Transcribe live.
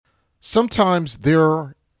Sometimes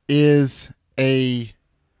there is a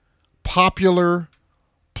popular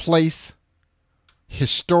place,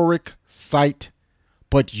 historic site,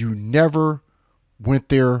 but you never went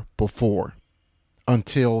there before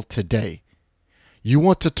until today. You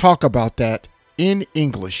want to talk about that in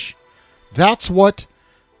English. That's what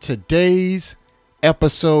today's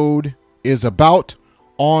episode is about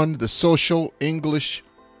on the Social English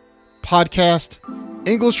Podcast,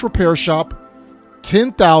 English Repair Shop,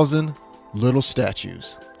 10,000 Little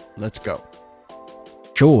Statues. Let's go.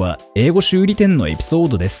 今日は英語修理店のエピソー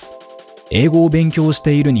ドです。英語を勉強し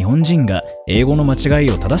ている日本人が英語の間違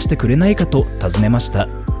いを正してくれないかと尋ねました。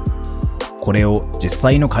これを実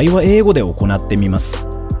際の会話英語で行ってみます。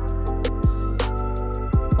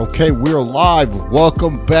Okay, we're live.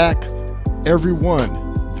 Welcome back, everyone.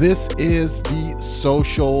 This is the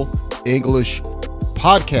Social English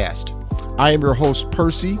Podcast. I am your host,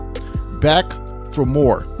 Percy, back for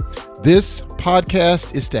more. This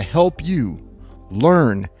podcast is to help you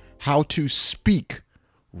learn how to speak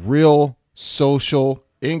real social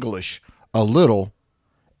English a little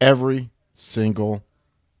every single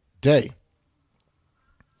day.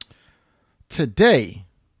 Today,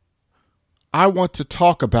 I want to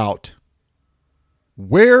talk about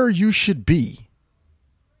where you should be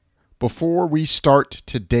before we start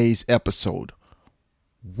today's episode.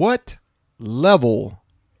 What level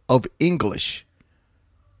of English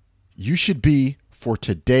you should be for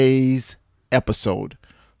today's episode.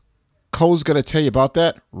 Cole's going to tell you about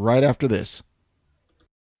that right after this.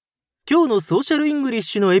 今日のソーシャルイングリッ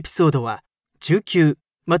シュのエピソードは、中級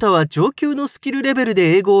または上級のスキルレベル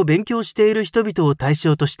で英語を勉強している人々を対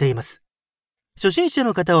象としています。初心者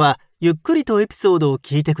の方はゆっくりとエピソードを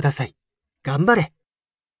聞いてください。頑張れ。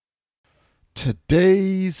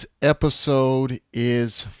Today's episode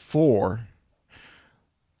is for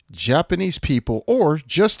Japanese people or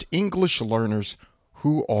just English learners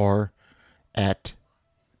who are at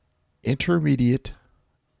intermediate,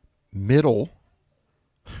 middle,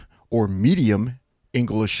 or medium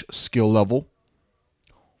English skill level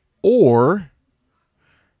or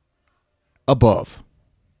above.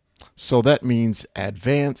 So that means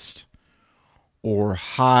advanced or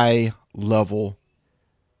high level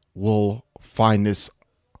will find this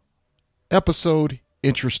episode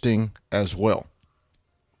interesting as well.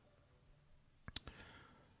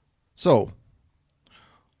 So,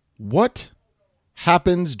 what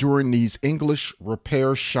happens during these English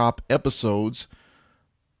Repair Shop episodes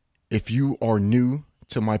if you are new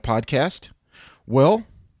to my podcast? Well,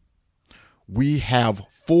 we have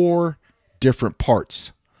 4 different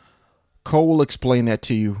parts. Cole will explain that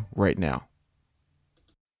to you right now.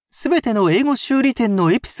 すべての英語修理店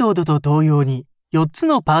のエピソードと同様に4つ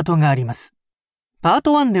のパートがあります。パー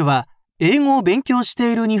ト1では英語を勉強し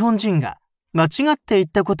ている日本人が間違って言っ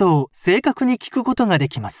たことを正確に聞くことがで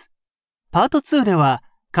きます。パート2では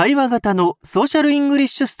会話型のソーシャルイングリッ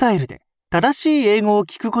シュスタイルで正しい英語を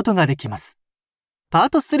聞くことができます。パー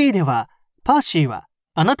ト3ではパーシーは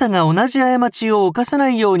あなたが同じ過ちを犯さな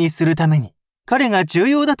いようにするために彼が重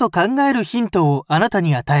要だと考えるヒントをあなた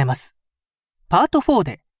に与えます。パート4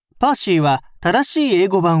でパーシーは正しい英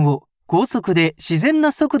語版を高速で自然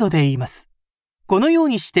な速度で言います。このよう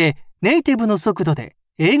にしてネイティブの速度で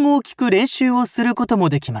英語を聞く練習をすることも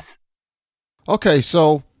できます。Okay,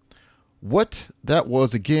 so what that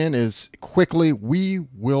was again is quickly we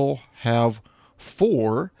will have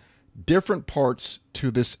 4 different parts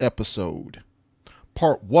to this episode.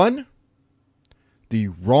 Part 1, the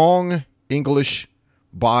wrong English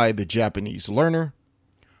by the Japanese learner.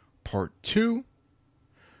 Part 2,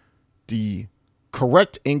 the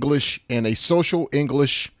correct English in a social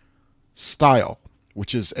English style,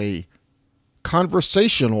 which is a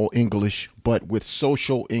conversational English, but with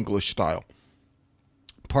social English style.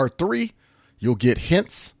 Part 3, you'll get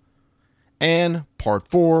hints. And part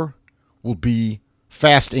 4 will be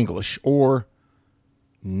fast English or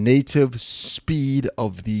native speed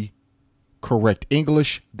of the correct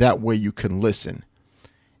English. That way you can listen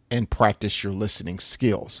and practice your listening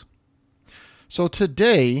skills. So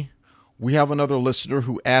today we have another listener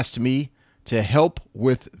who asked me to help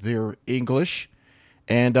with their English.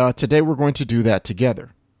 And today we're going to do that together.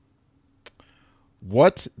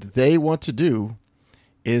 What they want to do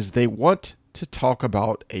is they want to talk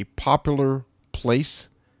about a popular place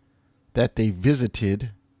that they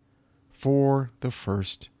visited for the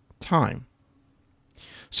first time.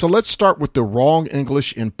 So let's start with the wrong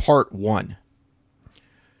English in part 1.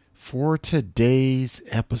 For today's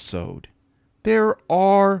episode, there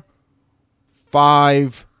are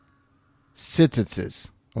 5 sentences,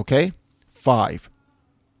 okay? 5.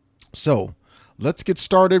 So let's get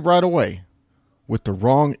started right away with the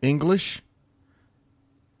wrong English,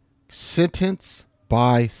 sentence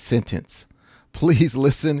by sentence. Please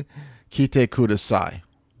listen. Kite kudasai.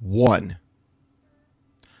 1.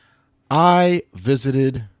 I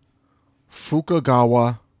visited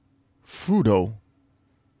Fukagawa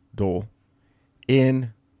Fudo-do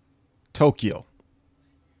in Tokyo.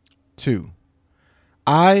 2.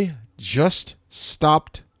 I just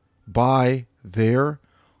stopped by there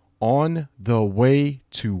on the way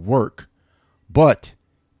to work, but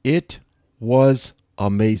it was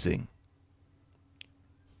amazing.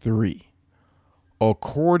 3.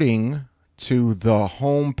 According to the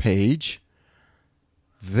home page,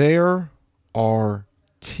 there are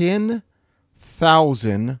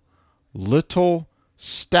 10,000 little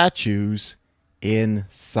statues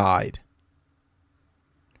inside.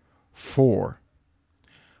 4.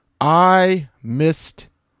 I missed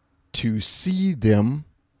to see them.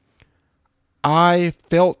 I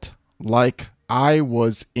felt like I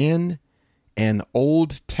was in an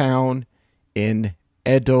old town in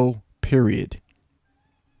Edo period.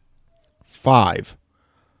 5.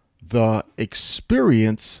 The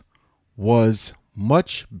experience was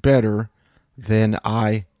much better than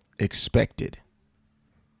I expected.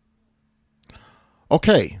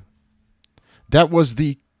 Okay, that was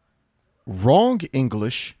the wrong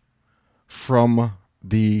English from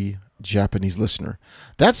the Japanese listener.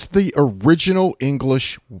 That's the original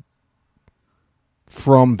English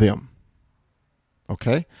from them.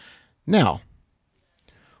 Okay? Now,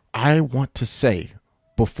 I want to say,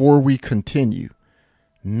 before we continue,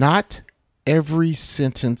 not every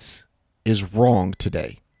sentence is wrong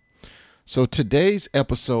today. So today's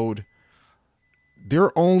episode,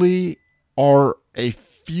 there only are a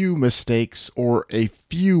few mistakes or a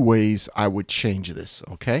few ways I would change this,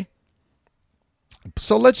 okay?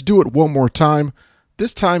 So let's do it one more time.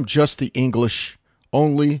 This time just the English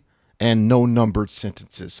only and no numbered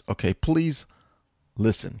sentences. Okay, please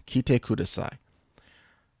listen. Kite kudasai.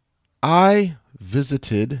 I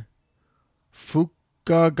visited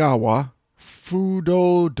Fukagawa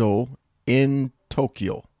Fudo-do in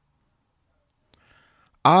Tokyo.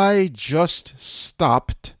 I just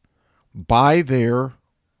stopped by there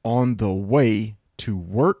on the way to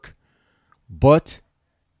work, but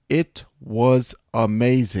it was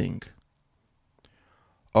amazing.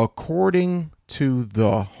 According to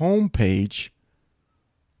the homepage,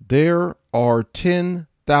 there are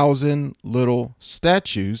 10,000 little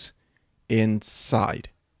statues inside.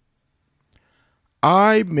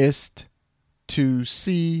 I missed to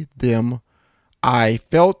see them. I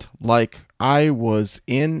felt like I was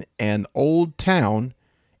in an old town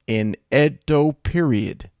in Edo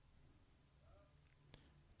period.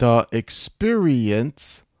 The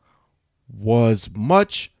experience was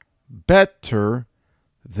much better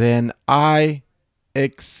than I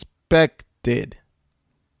expected.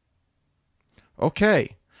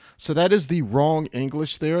 Okay, so that is the wrong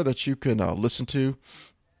English there that you can listen to.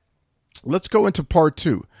 Let's go into part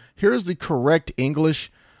 2. Here's the correct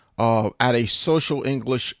English at a social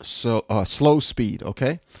English slow speed,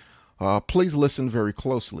 okay? Please listen very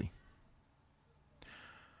closely.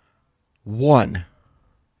 1.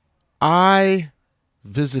 I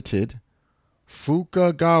visited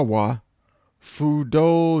Fukagawa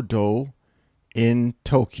Fudo-do in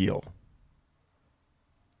Tokyo.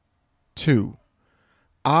 2.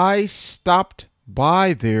 I stopped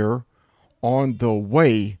by there on the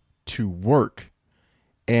way to work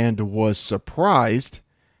and was surprised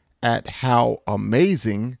at how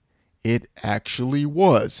amazing it actually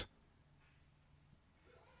was.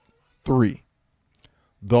 3.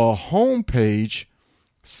 The homepage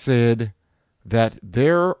said that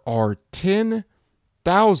there are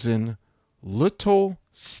 10,000 little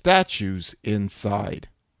statues inside.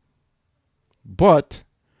 But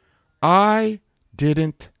I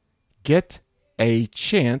didn't get a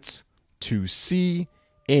chance to see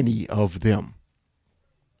any of them.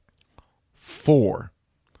 4.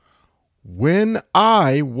 When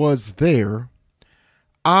I was there,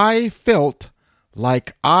 I felt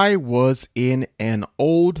like I was in an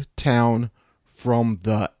old town from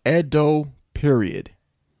the Edo period.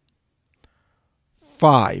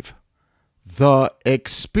 5. The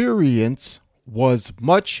experience was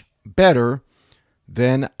much better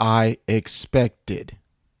than I expected.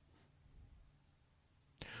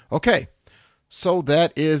 Okay, so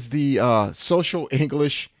that is the social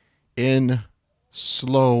English in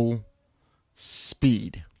slow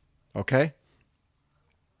speed. Okay?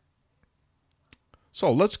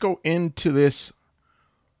 So let's go into this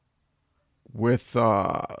with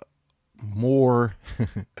more.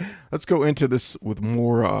 Let's go into this with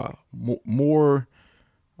more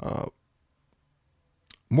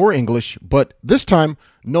more English, but this time,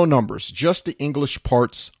 no numbers, just the English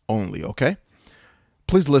parts only, okay?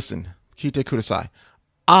 Please listen. Kite kudasai.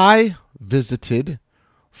 I visited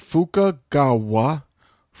Fukagawa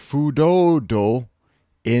Fudodo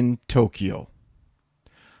in Tokyo.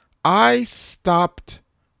 I stopped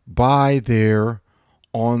by there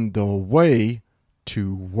on the way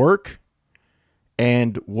to work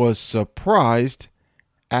and was surprised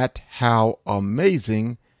at how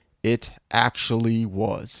amazing it actually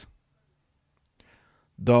was.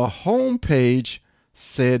 The homepage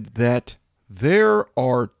said that there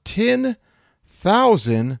are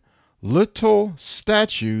 10,000 little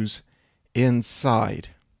statues inside.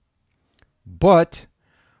 But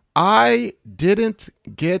I didn't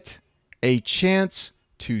get a chance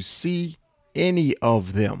to see any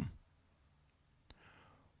of them.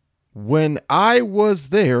 When I was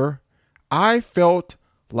there, I felt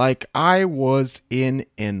like I was in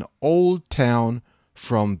an old town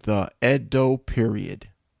from the Edo period.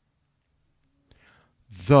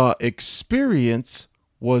 The experience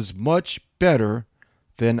was much better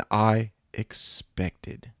than I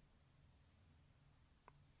expected.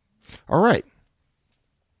 All right.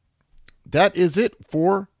 That is it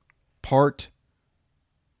for part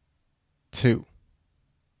 2.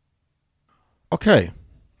 Okay.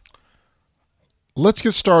 Let's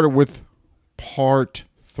get started with part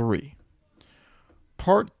 3.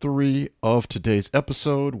 Part 3 of today's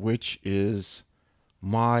episode, which is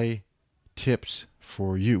my tips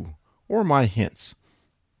for you, or my hints.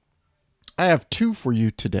 I have 2 for you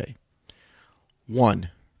today.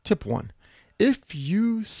 Tip 1. If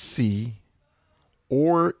you see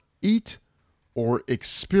or eat or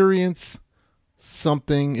experience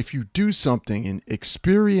something, if you do something and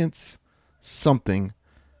experience something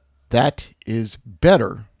that is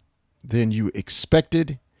better than you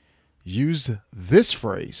expected, use this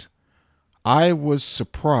phrase. I was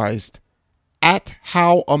surprised at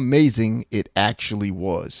how amazing it actually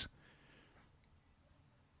was.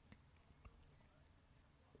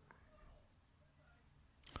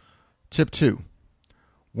 Tip 2.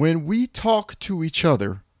 When we talk to each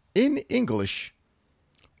other in English,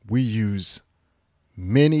 we use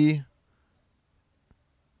many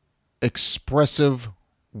expressive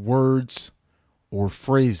words or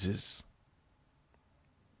phrases.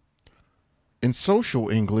 In social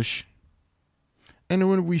English, and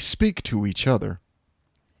when we speak to each other,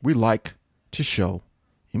 we like to show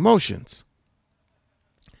emotions.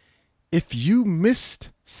 If you missed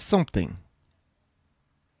something,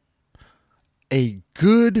 a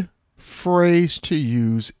good phrase to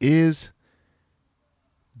use is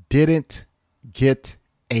didn't get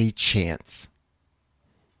a chance.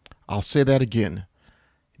 I'll say that again.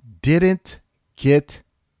 Didn't get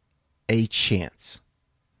a chance.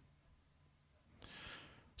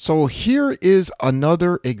 So here is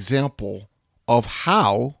another example of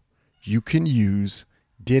how you can use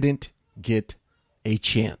didn't get a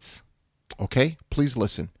chance. Okay, please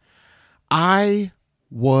listen. I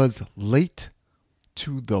was late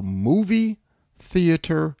to the movie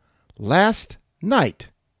theater last night,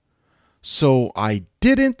 so I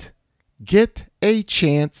didn't get a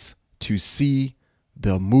chance to see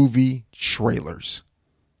the movie trailers.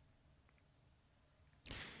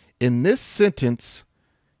 In this sentence,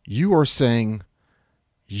 you are saying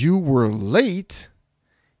you were late,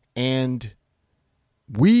 and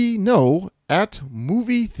we know at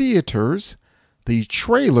movie theaters, the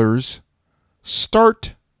trailers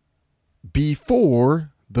start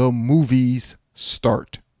before the movies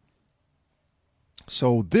start.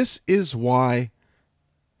 So this is why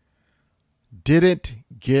didn't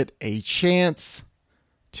get a chance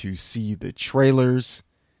to see the trailers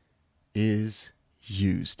is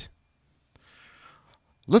used.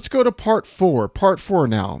 Let's go to part 4. Part 4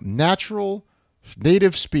 now. Natural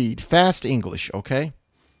native speed, fast English, okay?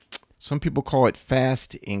 Some people call it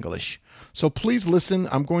fast English. So please listen.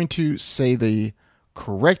 I'm going to say the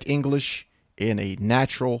correct English in a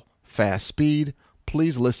natural fast speed.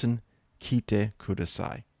 Please listen. Kite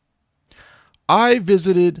kudasai. I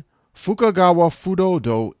visited Fukagawa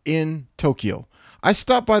Fudodo in Tokyo. I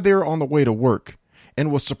stopped by there on the way to work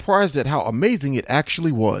and was surprised at how amazing it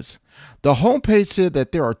actually was. The homepage said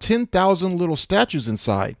that there are 10,000 little statues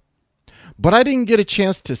inside, but I didn't get a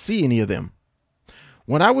chance to see any of them.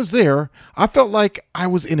 When I was there, I felt like I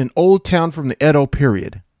was in an old town from the Edo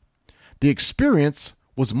period. The experience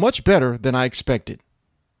was much better than I expected.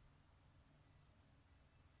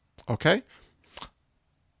 Okay?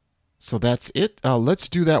 So that's it. Let's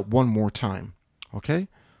do that one more time. Okay?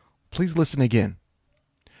 Please listen again.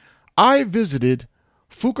 I visited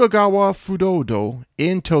Fukagawa Fudodo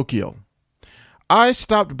in Tokyo. I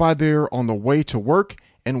stopped by there on the way to work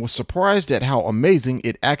and was surprised at how amazing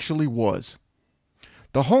it actually was.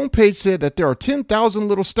 The homepage said that there are 10,000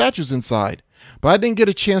 little statues inside, but I didn't get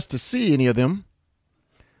a chance to see any of them.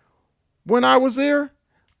 When I was there,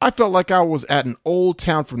 I felt like I was at an old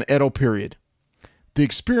town from the Edo period. The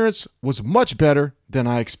experience was much better than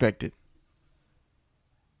I expected.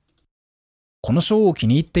 この章を気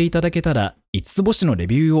に入っていただけたら、5つ星のレ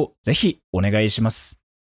ビューをぜひお願いします。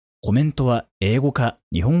コメントは英語か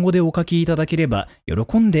日本語でお書きいただければ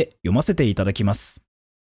喜んで読ませていただきます。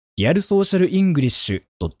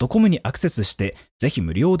realsocialenglish.com にアクセスしてぜひ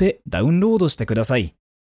無料でダウンロードしてください。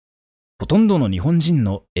ほとんどの日本人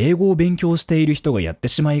の英語を勉強している人がやって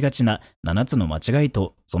しまいがちな7つの間違い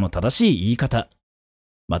とその正しい言い方。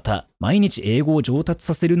また、毎日英語を上達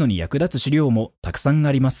させるのに役立つ資料もたくさん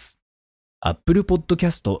あります。Apple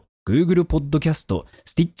Podcast、Google Podcast、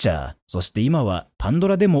Stitcher、そして今はパンド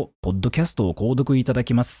ラでもポッドキャストを購読いただ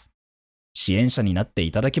きます。支援者になって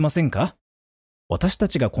いただけませんか？私た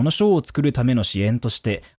ちがこの賞を作るための支援とし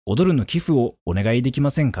て5ドルの寄付をお願いでき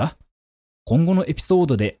ませんか？今後のエピソー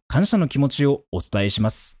ドで感謝の気持ちをお伝えしま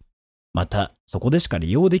す。また、そこでしか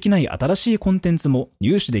利用できない新しいコンテンツも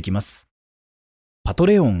入手できます。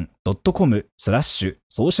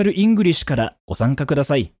patreon.com/socialenglish からご参加くだ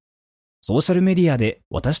さい。ソーシャルメディアで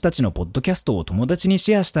私たちのポッドキャストを友達に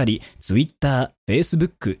シェアしたり、Twitter、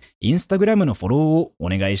Facebook、Instagram のフォローをお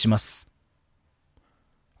願いします。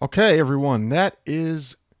Okay, everyone, that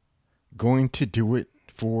is going to do it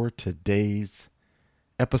for today's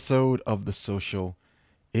episode of the Social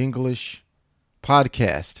English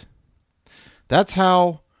Podcast. That's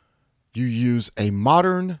how you use a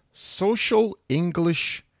modern social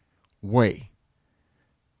English way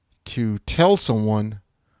to tell someone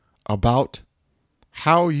about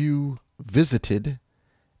how you visited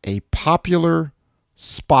a popular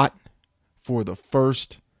spot for the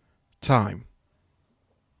first time.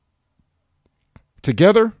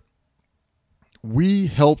 Together, we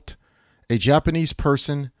helped a Japanese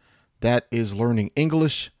person that is learning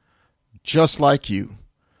English just like you.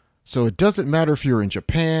 So it doesn't matter if you're in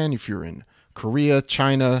Japan, if you're in Korea,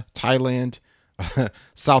 China, Thailand,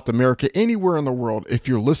 South America, anywhere in the world. If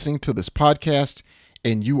you're listening to this podcast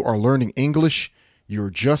and you are learning English,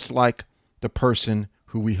 you're just like the person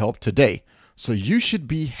who we helped today. So you should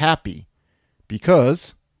be happy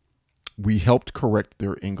because we helped correct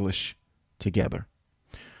their English together.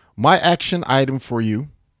 My action item for you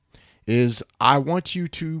is I want you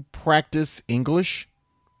to practice English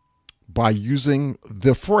by using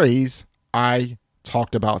the phrase I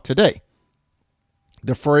talked about today.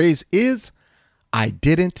 The phrase is, I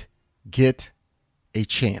didn't get a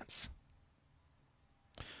chance.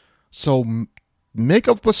 So make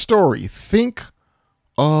up a story. Think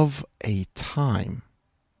of a time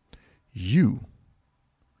you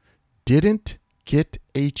didn't get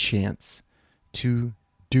a chance to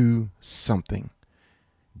do something.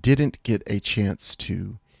 Didn't get a chance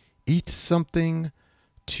to eat something,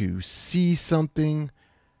 to see something,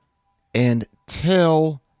 and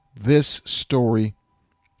tell this story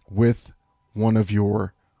with one of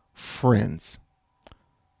your friends.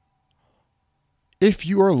 If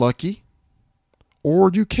you are lucky, or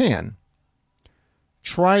you can,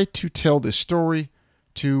 try to tell this story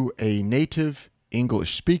to a native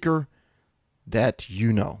English speaker that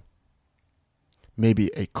you know.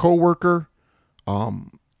 Maybe a coworker,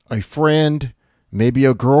 a friend, maybe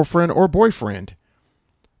a girlfriend or boyfriend,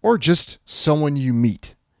 or just someone you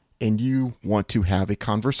meet and you want to have a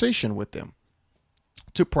conversation with them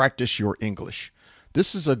to practice your English.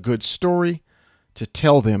 This is a good story to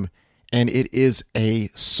tell them, and it is a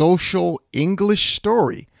social English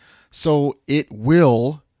story, so it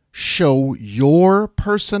will show your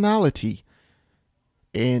personality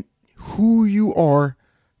and who you are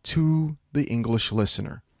to the English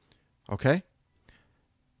listener. Okay?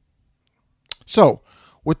 So,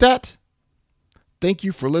 with that, thank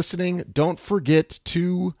you for listening. Don't forget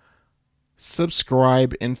to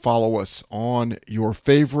subscribe and follow us on your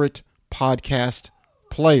favorite podcast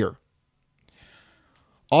player.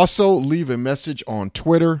 Also, leave a message on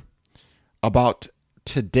Twitter about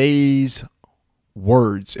today's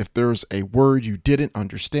words. If there's a word you didn't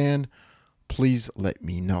understand, please let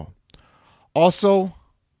me know. Also,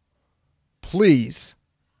 please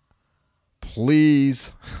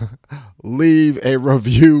leave a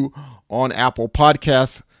review on Apple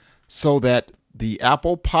Podcasts so that the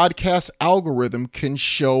Apple Podcast algorithm can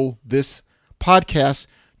show this podcast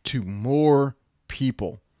to more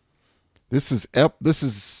people. This is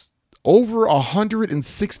over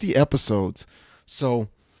 160 episodes. So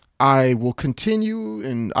I will continue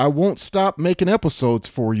and I won't stop making episodes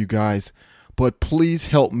for you guys, but please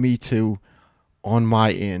help me to on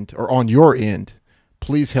my end or on your end,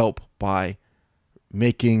 please help by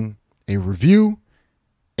making a review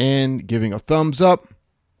and giving a thumbs up.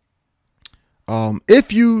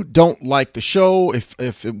 If you don't like the show, if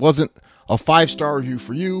it wasn't a 5-star review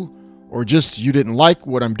for you, or just you didn't like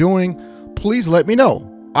what I'm doing, please let me know.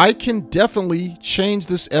 I can definitely change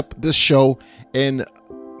this show and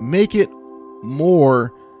make it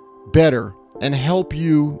more better and help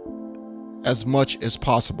you as much as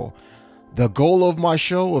possible. The goal of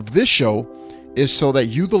this show, is so that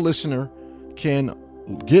you, the listener, can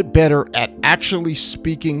get better at actually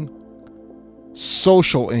speaking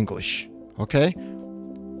social English. Okay?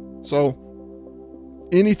 So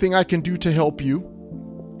anything I can do to help you,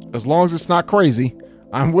 as long as it's not crazy,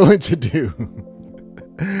 I'm willing to do.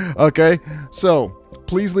 Okay? So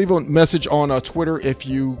please leave a message on Twitter if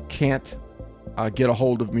you can't get a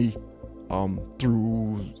hold of me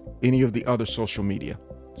through any of the other social media,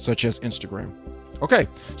 such as Instagram. Okay,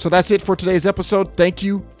 so that's it for today's episode. Thank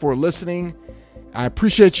you for listening. I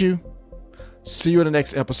appreciate you. See you in the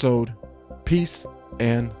next episode. Peace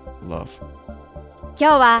and love.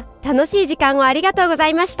 今日は楽しい時間をありがとうござ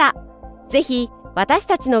いました。ぜひ私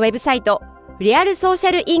たちのウェブサイト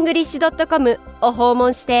realsocialenglish.com を訪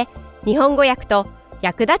問して日本語訳と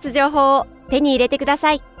役立つ情報を手に入れてくだ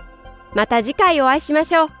さい。また次回お会いしま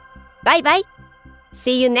しょう。バイバイ。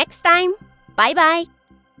See you next time. Bye bye.